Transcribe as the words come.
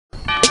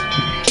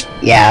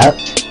Yeah,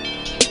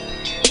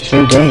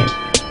 same game.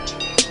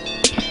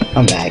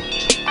 I'm back.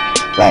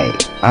 Like,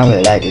 I don't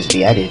really like this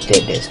beat. I just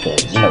did this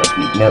because, you know, it's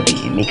Meek Mill beat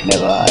and Meek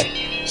Mill hard.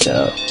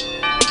 So,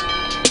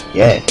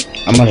 yeah,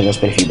 I'm only gonna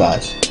spit a few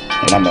bars.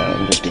 And I'm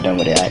gonna just be done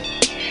with it.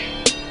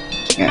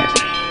 Alright.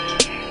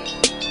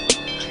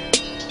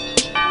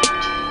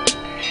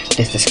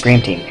 This the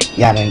Scream Team.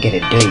 Y'all don't get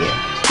it, do ya?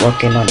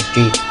 Walking on the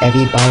streets,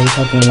 everybody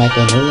talking like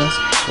they knew us.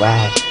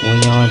 Why?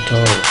 When you're on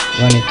tour,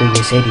 running through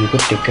your city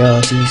with the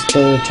girl, she's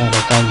still trying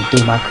to come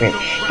through my crib.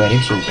 But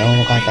if you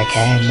don't got that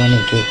cash money,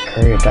 get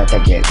curved out the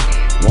jet.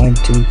 1,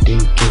 2, 3,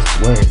 kiss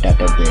word out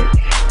the bed.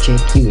 Chick,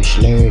 you a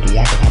slurdy,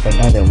 I can have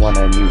another one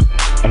on you.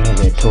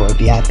 Another tour,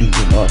 VIP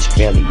in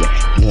Australia,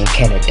 be in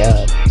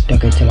Canada,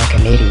 talking to my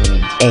Canadian.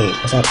 Hey,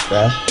 what's up,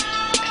 bruh?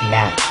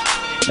 Nah,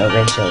 no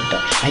racial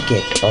though. I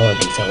get all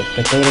these hoes,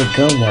 but they the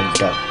good ones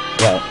though.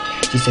 Yo,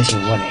 she said she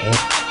wanna hit.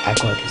 I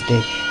called this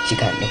dick. She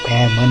got no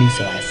cash money,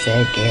 so I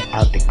said get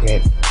out the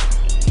grip.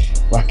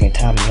 Rockin'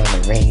 Tommy on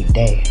a rainy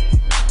day.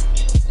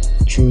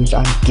 Trues,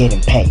 I'm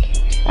getting paid.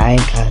 I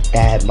ain't got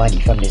that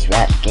money from this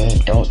rap game.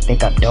 Don't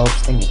think I'm dope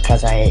singing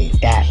cause I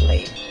ain't that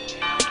late.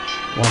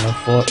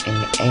 104 in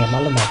the AM,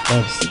 all of my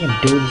friends see him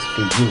do this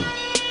for you.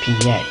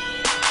 PX.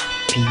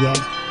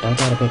 PX? Don't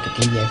try to pick the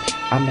TX.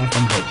 I'm not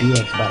from the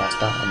BX, but I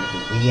start on the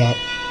react.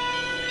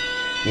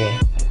 Yeah,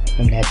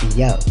 from that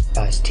BO.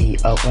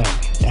 STOM.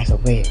 That's the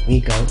way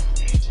we go.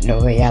 No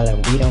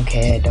reality, we don't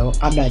care though.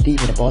 I'm not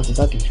even the bosses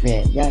of these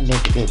friends. Y'all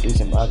niggas can do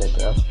some other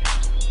girl.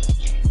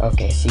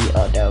 Okay, see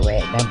all the way.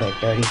 Number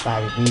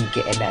 35, we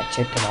getting that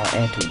chip tomorrow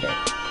and today.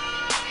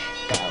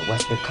 God,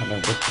 Westbrook coming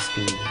with the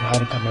speed.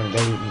 Harden coming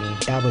ready with me.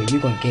 That way you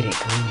gon' get it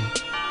clean.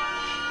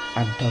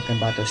 I'm talking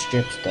about those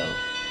strips though.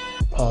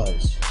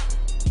 Pause.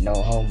 No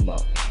homo.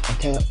 And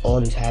tell all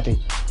these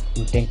habits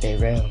who think they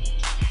real.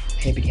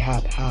 Hippity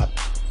hop hop.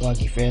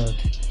 Foggy filled.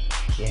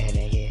 Yeah,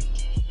 nigga.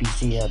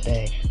 BC all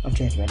day. I'm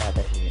transferring out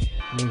that shit.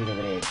 Niggas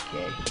over there is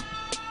gay.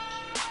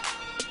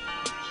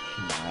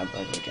 Nah, I'm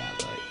bugging with y'all,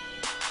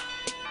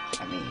 but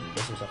I mean,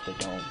 this was off the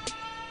dome.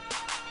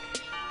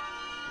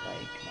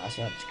 Like, I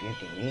see on the screen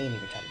thing, we ain't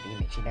even try to beam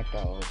it. She knocked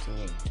our whole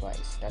team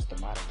twice. That's the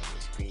motto of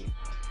this screen.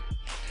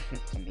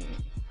 I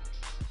mean,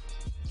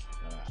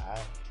 I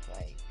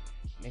like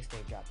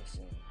mixtape dropping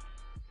soon.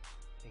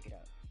 Pick it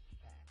up.